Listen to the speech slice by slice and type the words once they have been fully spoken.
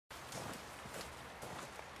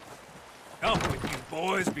up with you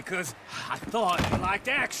boys because I thought you liked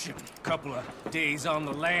action. Couple of days on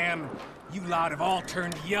the lam, you lot have all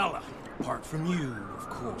turned yellow. Apart from you, of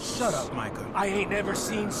course. Shut up, Micah. I ain't never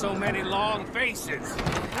seen so many long faces.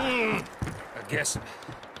 I guess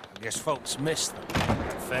folks miss them.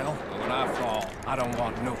 Fell, when I fall, I don't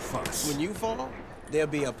want no fuss. When you fall, there'll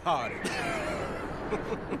be a party.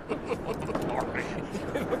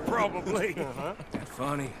 Probably. That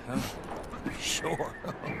funny, huh? Sure.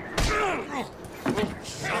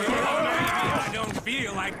 I don't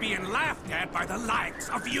feel like being laughed at by the likes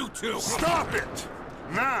of you two. Stop it!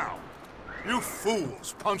 Now! You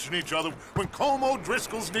fools punching each other when Colm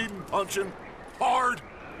O'Driscoll's needing punching. Hard!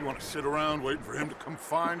 You want to sit around waiting for him to come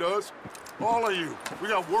find us? All of you, we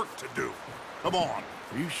got work to do. Come on.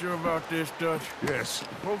 You sure about this, Dutch? Yes.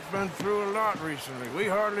 Folks been through a lot recently. We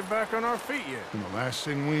hardly back on our feet yet. And the last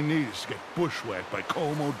thing we need is to get bushwhacked by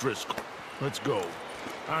Colm O'Driscoll. Let's go.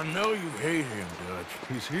 I know you hate him, Dutch.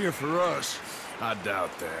 He's here for us. I doubt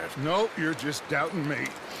that. No, you're just doubting me.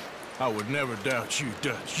 I would never doubt you,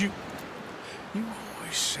 Dutch. You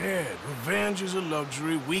always said revenge is a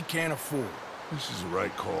luxury we can't afford. This is the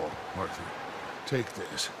right call, Arthur. Take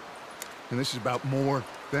this. And this is about more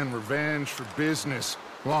than revenge for business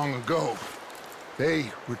long ago.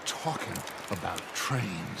 They were talking about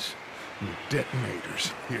trains and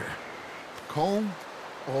detonators here. Colm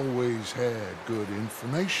always had good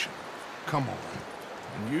information. Come on.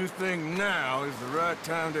 And you think now is the right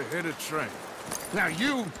time to hit a train? Now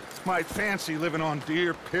you might fancy living on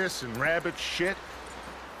deer piss and rabbit shit.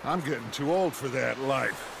 I'm getting too old for that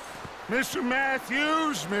life. Mr.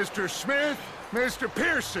 Matthews, Mr. Smith, Mr.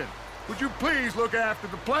 Pearson, would you please look after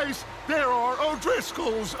the place? There are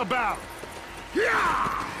O'Driscolls about.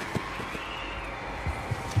 Yeah!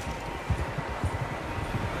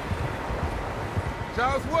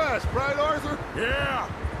 Southwest, right, Arthur? Yeah.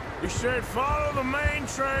 He said follow the main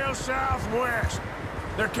trail southwest.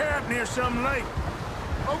 They're camped near some lake.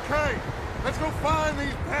 Okay, let's go find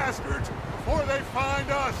these bastards before they find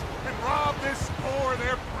us and rob this store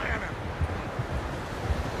they're planning.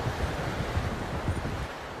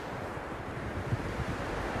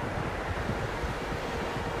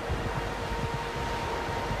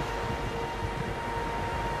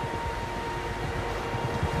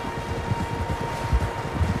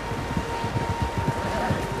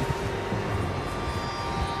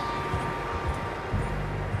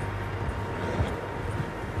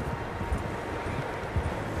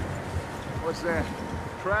 What's that?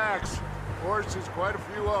 Tracks. Horses, quite a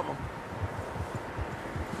few of them.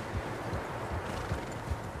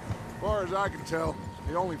 As far as I can tell,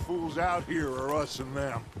 the only fools out here are us and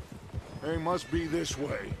them. They must be this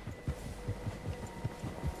way.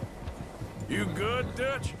 You good,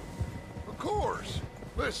 Dutch? Of course.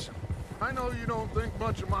 Listen, I know you don't think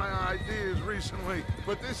much of my ideas recently,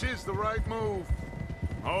 but this is the right move.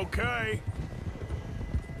 Okay.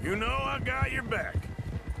 You know I got your back.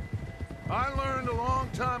 I learned a long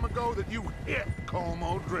time ago that you hit Colm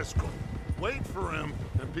O'Driscoll. Wait for him,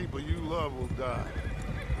 and people you love will die.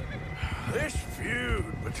 This feud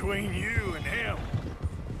between you and him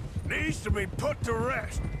needs to be put to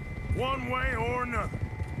rest, one way or another.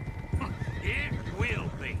 It will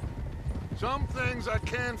be. Some things I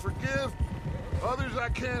can forgive, others I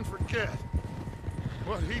can forget.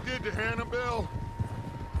 What he did to Annabelle,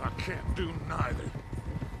 I can't do neither.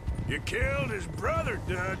 You killed his brother,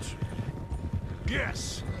 Dutch.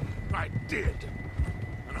 Yes, I did.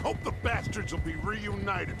 And I hope the bastards will be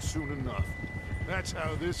reunited soon enough. That's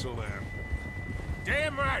how this'll end.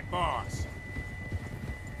 Damn right, boss.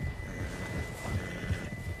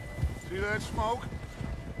 See that smoke?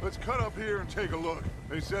 Let's cut up here and take a look.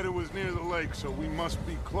 They said it was near the lake, so we must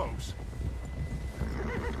be close.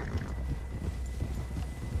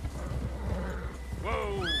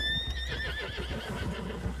 Whoa.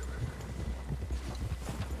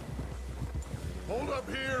 Hold up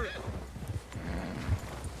here.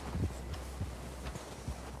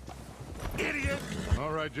 Idiot!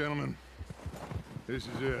 All right, gentlemen. This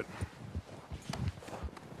is it.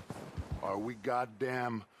 Are we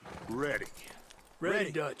goddamn ready?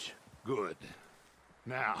 Ready, Dutch. Good.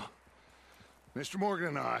 Now, Mr. Morgan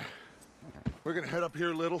and I, we're gonna head up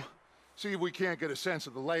here a little, see if we can't get a sense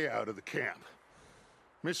of the layout of the camp.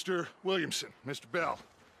 Mr. Williamson, Mr. Bell,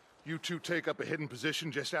 you two take up a hidden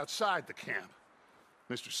position just outside the camp.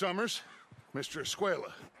 Mr. Summers, Mr.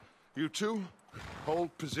 Escuela, you two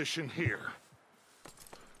hold position here.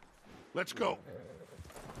 Let's go.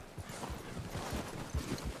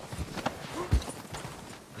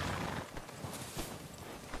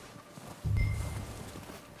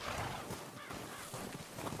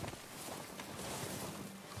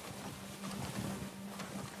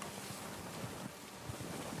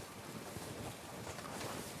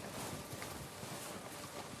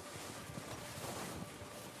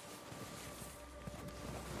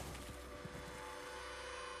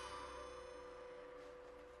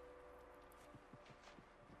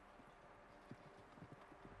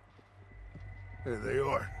 There they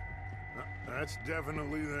are. That's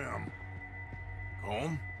definitely them.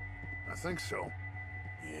 Home? I think so.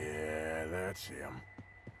 Yeah, that's him.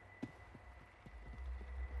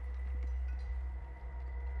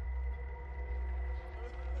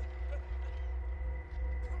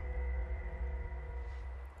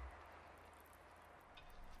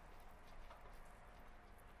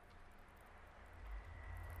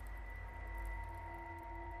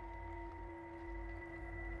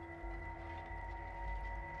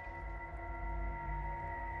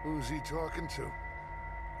 Who's he talking to?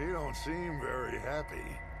 He don't seem very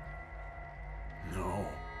happy. No.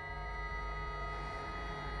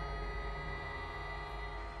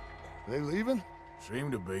 They leaving?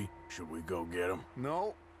 Seem to be. Should we go get them?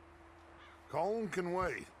 No. Colm can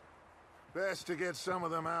wait. Best to get some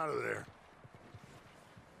of them out of there.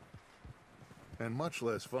 And much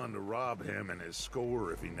less fun to rob him and his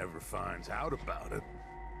score if he never finds out about it.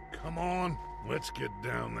 Come on, let's get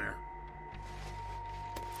down there.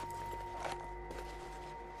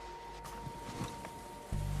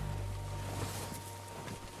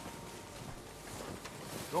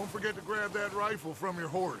 Don't forget to grab that rifle from your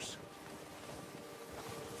horse.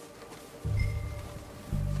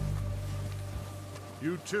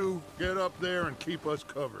 You two, get up there and keep us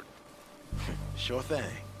covered. Sure thing.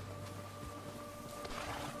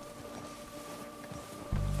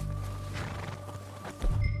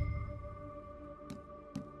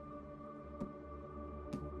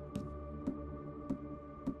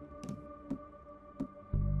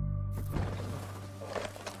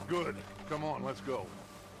 Good. Come on, let's go.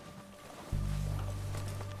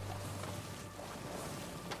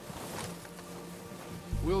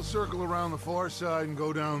 We'll circle around the far side and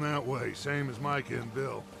go down that way, same as Micah and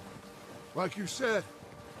Bill. Like you said,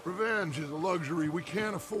 revenge is a luxury we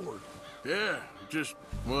can't afford. Yeah, just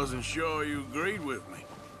wasn't sure you agreed with me.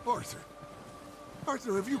 Arthur.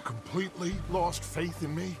 Arthur, have you completely lost faith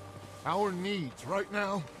in me? Our needs right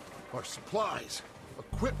now are supplies,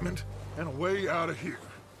 equipment, and a way out of here.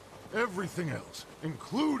 Everything else,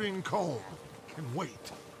 including Colm, can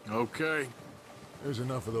wait. Okay. There's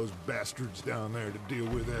enough of those bastards down there to deal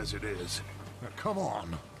with as it is. Now come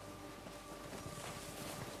on.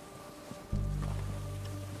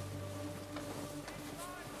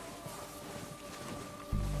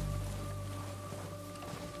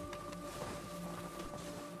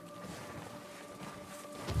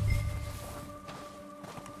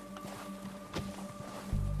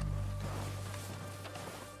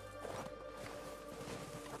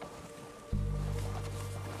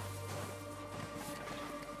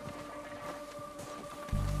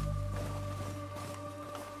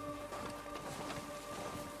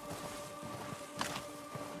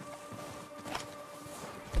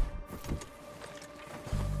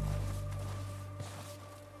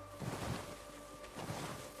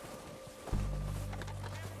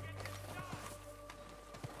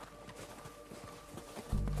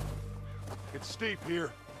 It's steep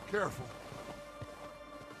here. Careful.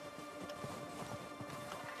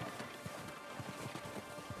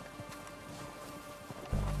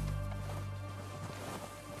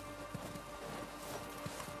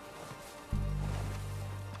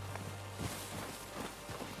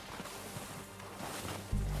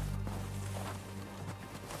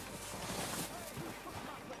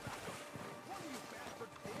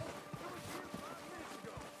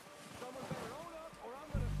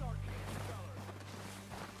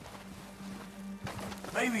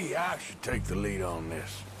 Maybe I should take the lead on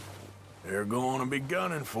this. They're going to be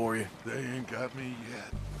gunning for you. They ain't got me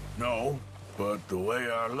yet. No, but the way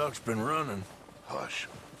our luck's been running... Hush.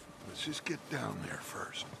 Let's just get down there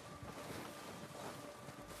first.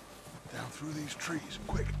 Down through these trees,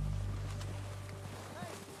 quick.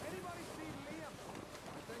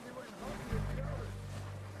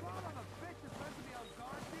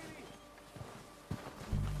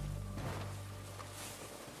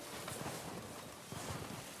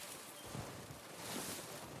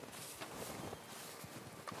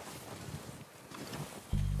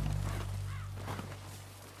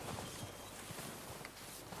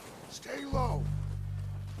 Stay low.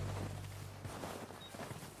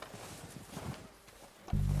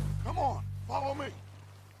 Come on, follow me.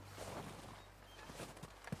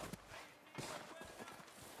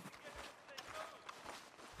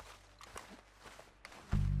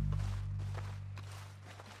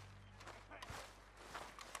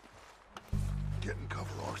 Get in cover,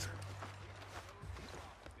 Arthur.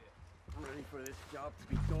 Ready for this job to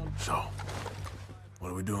be done. So, what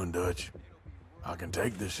are we doing, Dutch? I can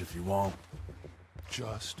take this if you want.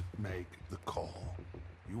 Just make the call.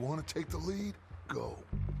 You want to take the lead? Go.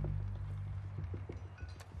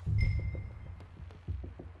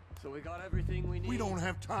 So we got everything we need? We don't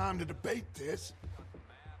have time to debate this.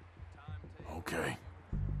 Okay.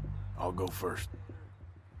 I'll go first.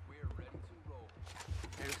 We're ready to roll.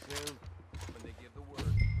 How soon? When they give the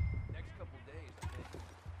word. Next couple days.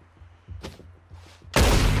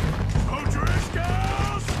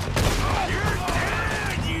 O'Driscolls! You're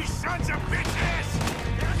dead, you sons of bitches!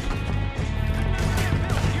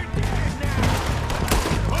 You're dead now!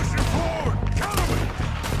 Pushing forward! Cover me!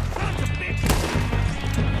 Sons of bitches!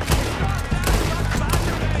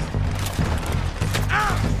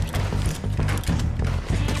 Ah!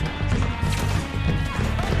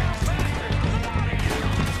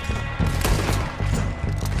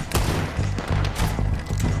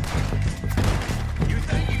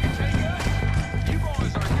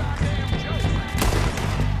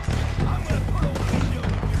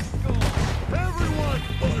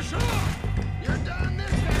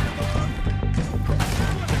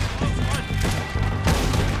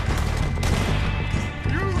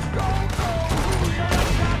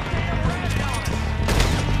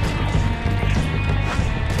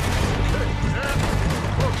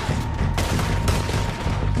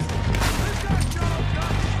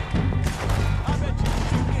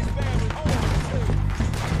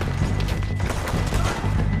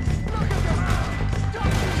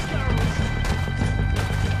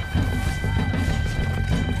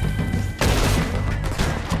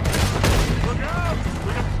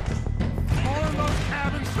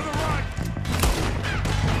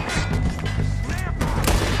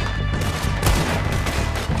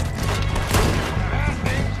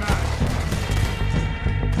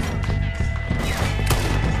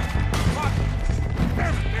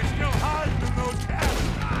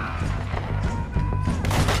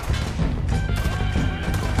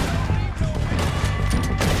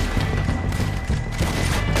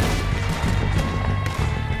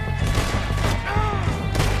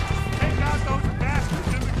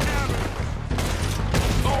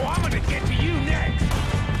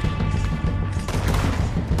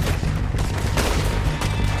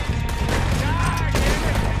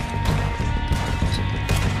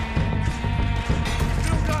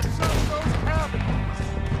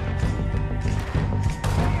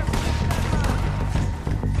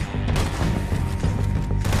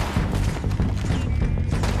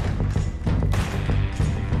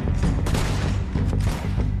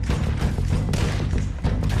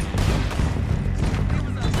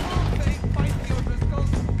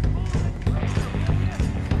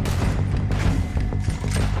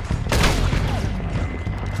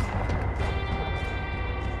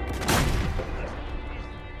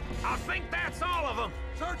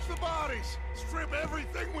 Search the bodies! Strip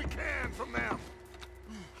everything we can from them!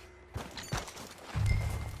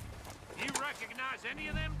 You recognize any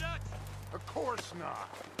of them, Dutch? Of course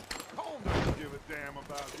not. Colm doesn't give a damn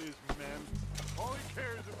about his men. All he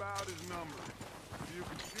cares about is numbers. If you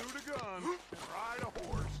can shoot a gun, and ride a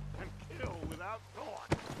horse, and kill without thought,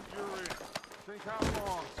 you're in. Think how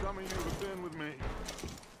long some of you have been with me.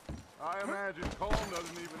 I imagine Colm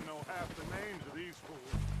doesn't even know half the names of these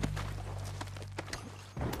fools.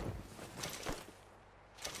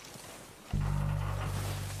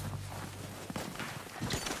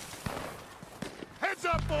 Heads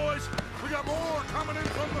up, boys! We got more coming in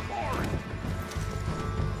from the forest!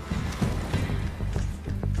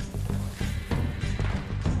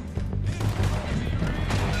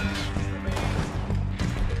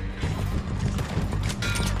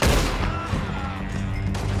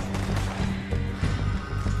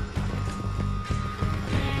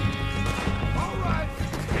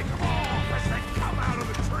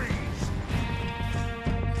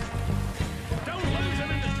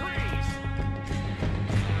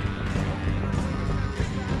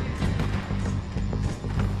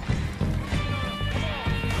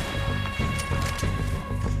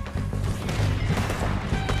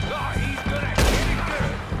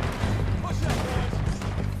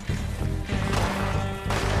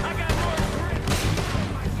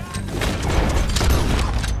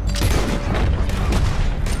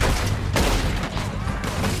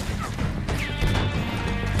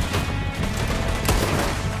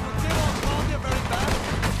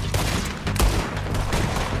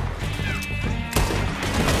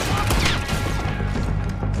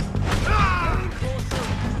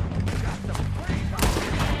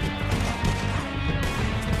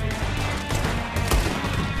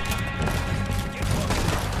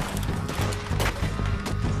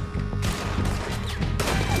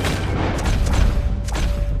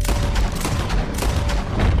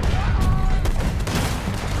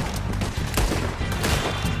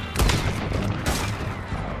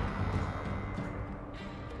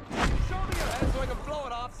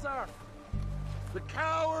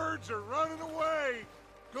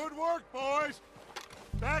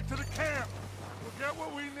 Back to the camp. We'll get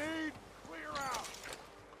what we need. Clear out.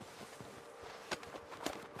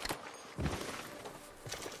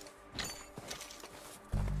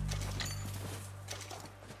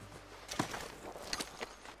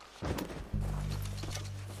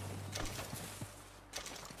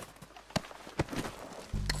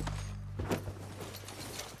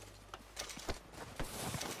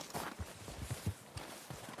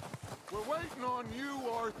 We're waiting on you,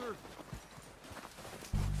 Arthur.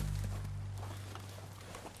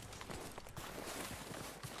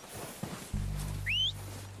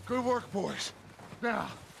 Good work, boys. Now,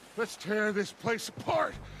 let's tear this place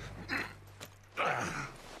apart.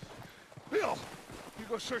 Bill, you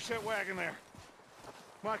go search that wagon there.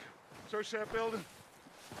 Mike, search that building.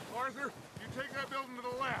 Arthur, you take that building to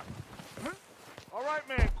the left. All right,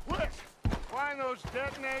 man, quick! Find those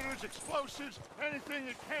detonators, explosives, anything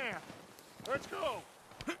you can. Let's go.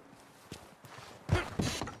 What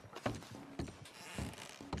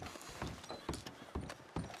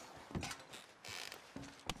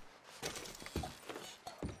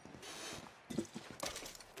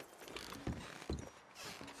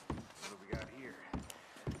do we got here?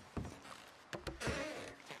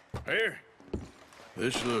 Here.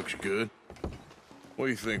 This looks good. What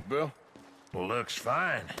do you think, Bill? Looks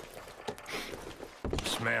fine.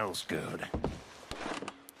 Smells good.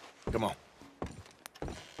 Come on.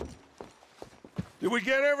 Did we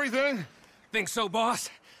get everything? Think so, boss?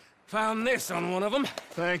 Found this on one of them.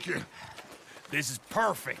 Thank you. This is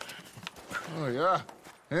perfect. Oh, yeah?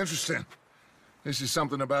 Interesting. This is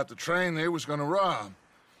something about the train they was gonna rob.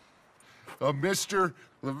 Of Mr.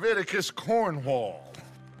 Leviticus Cornwall.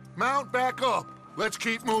 Mount back up. Let's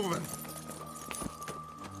keep moving.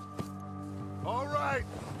 All right,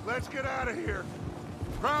 let's get out of here.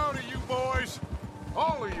 Proud of you boys.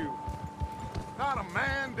 All of you. Not a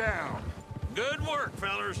man down. Good work,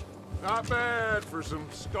 fellers. Not bad for some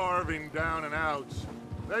starving down and outs.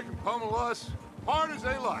 They can pummel us hard as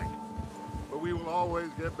they like. But we will always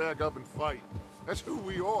get back up and fight. That's who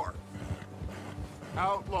we are.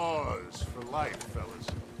 Outlaws for life, fellas.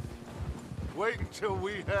 Wait until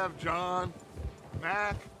we have John,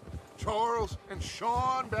 Mac, Charles, and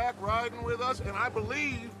Sean back riding with us, and I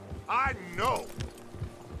know,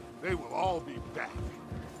 they will all be back.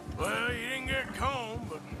 Well, you didn't get Combe,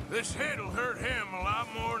 but this hit'll hurt him a lot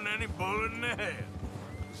more than any bullet in the head.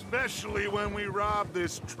 Especially when we rob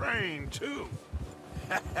this train, too.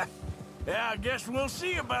 Yeah, I guess we'll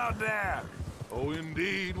see about that. Oh,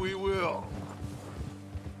 indeed we will.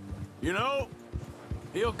 You know,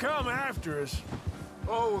 he'll come after us.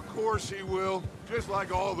 Oh, of course he will, just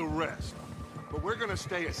like all the rest. But we're gonna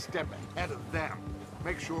stay a step ahead of them.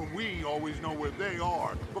 Make sure we always know where they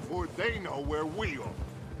are before they know where we are.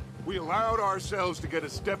 We allowed ourselves to get a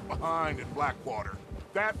step behind in Blackwater.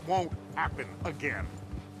 That won't happen again.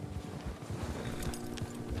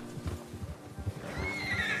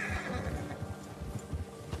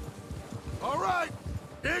 All right,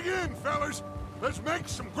 dig in, fellas. Let's make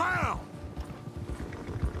some ground.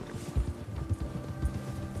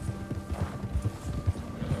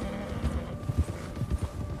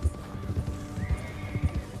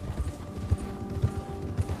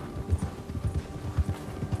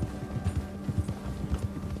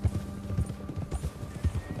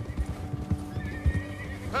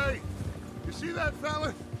 Hey, you see that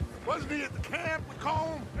fella? Wasn't he at the camp with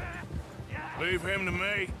Colm? Leave him to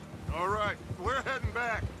me. All right, we're heading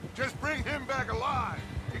back. Just bring him back alive.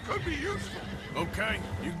 He could be useful. Okay,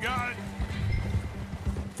 you got it.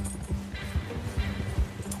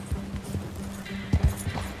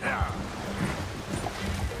 Yeah.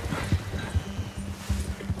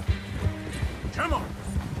 Come on.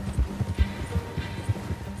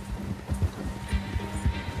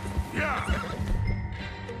 Yeah.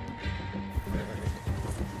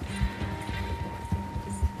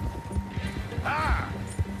 Ah!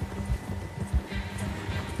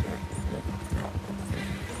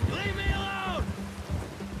 Leave me alone!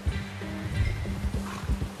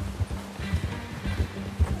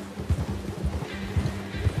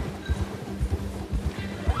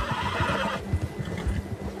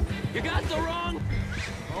 You got the wrong...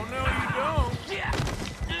 Oh, no, you don't. Yeah.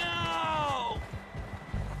 No!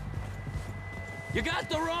 You got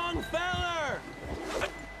the wrong feller!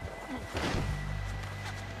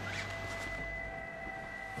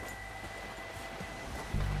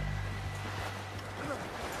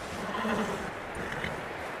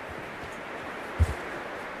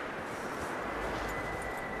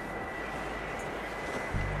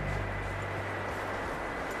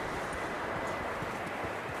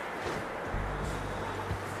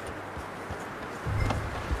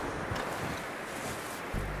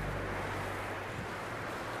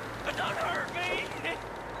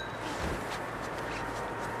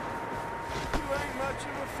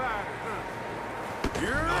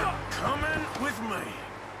 with me.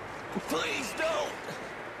 Please don't!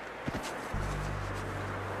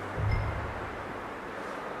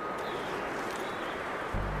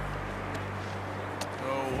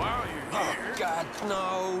 So while you're here... Oh, God,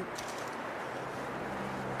 no!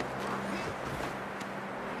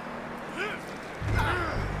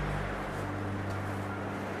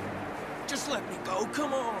 Just let me go,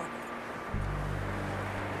 come on!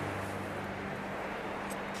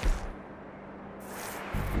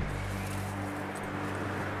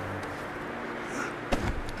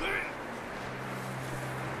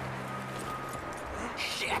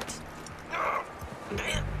 Shit!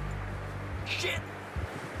 Man! Shit!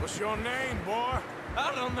 What's your name, boy?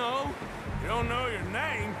 I don't know. You don't know your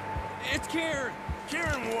name? It's Kieran.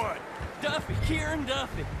 Kieran what? Duffy. Kieran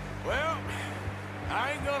Duffy. Well,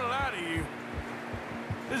 I ain't gonna lie to you.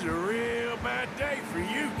 This is a real bad day for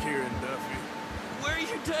you, Kieran Duffy. Where are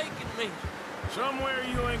you taking me? Somewhere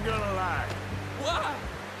you ain't gonna like. Why?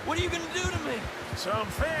 What are you gonna do to me?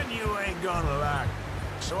 Something you ain't gonna like.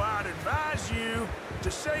 So I'd advise you to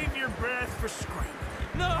save your breath for screaming.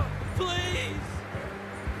 No, please!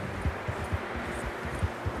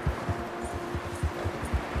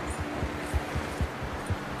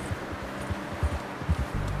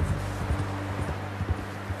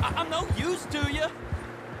 I'm no use to you.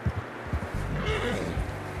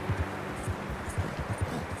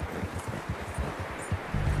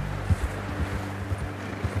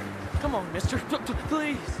 Come on, mister.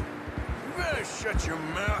 Please. You better shut your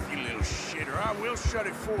mouth, you little shit, or I will shut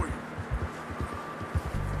it for you.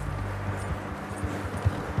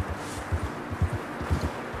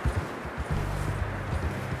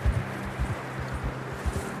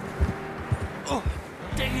 Oh,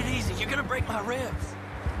 take it easy. You're gonna break my ribs.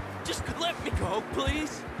 Just let me go,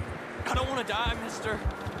 please. I don't want to die, mister.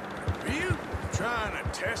 Are you trying to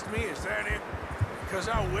test me? Is that it? Because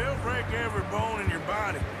I will break every bone in your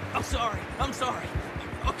body. I'm sorry. I'm sorry.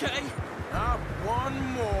 Okay? Not one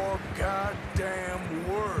more goddamn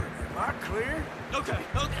word. Am I clear? Okay,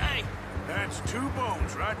 okay. That's 2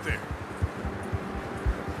 bones right there.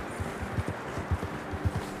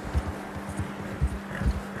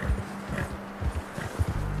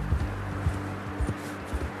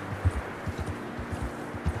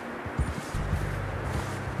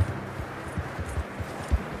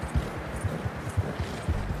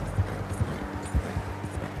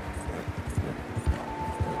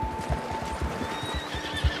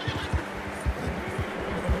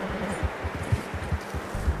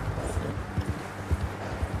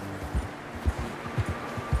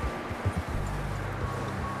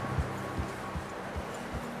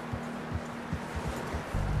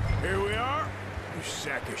 Here we are, you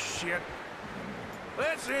sack of shit.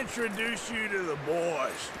 Let's introduce you to the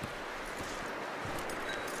boys.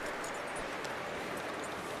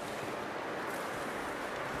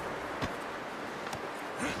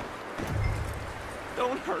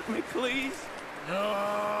 Don't hurt me, please.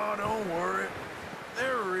 No, don't worry.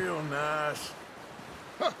 They're real nice.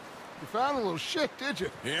 Huh. You found a little shit, did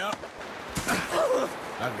you? Yep.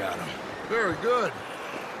 I got them. Very good.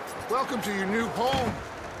 Welcome to your new home.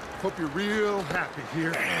 Hope you're real happy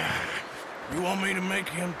here. You want me to make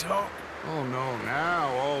him talk? Oh, no, now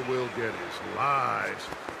all we'll get is lies.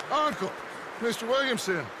 Uncle, Mr.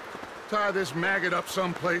 Williamson, tie this maggot up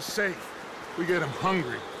someplace safe. We get him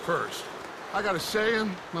hungry first. I got a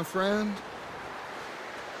saying, my friend.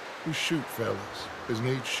 You shoot fellas as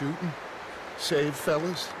need shooting, save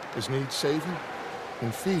fellas as need saving,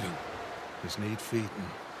 and feed 'em as need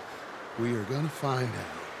feeding. We are gonna find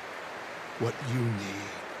out what you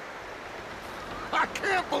need. I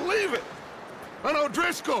can't believe it! An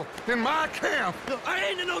O'Driscoll in my camp! I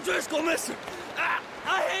ain't an O'Driscoll, mister!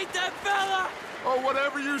 I hate that fella! Oh,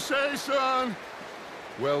 whatever you say, son.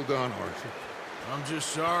 Well done, Arthur. I'm just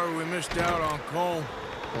sorry we missed out on Colm.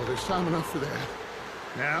 Well, there's time enough for that.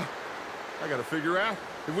 Now, I gotta figure out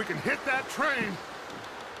if we can hit that train.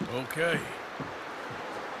 Okay.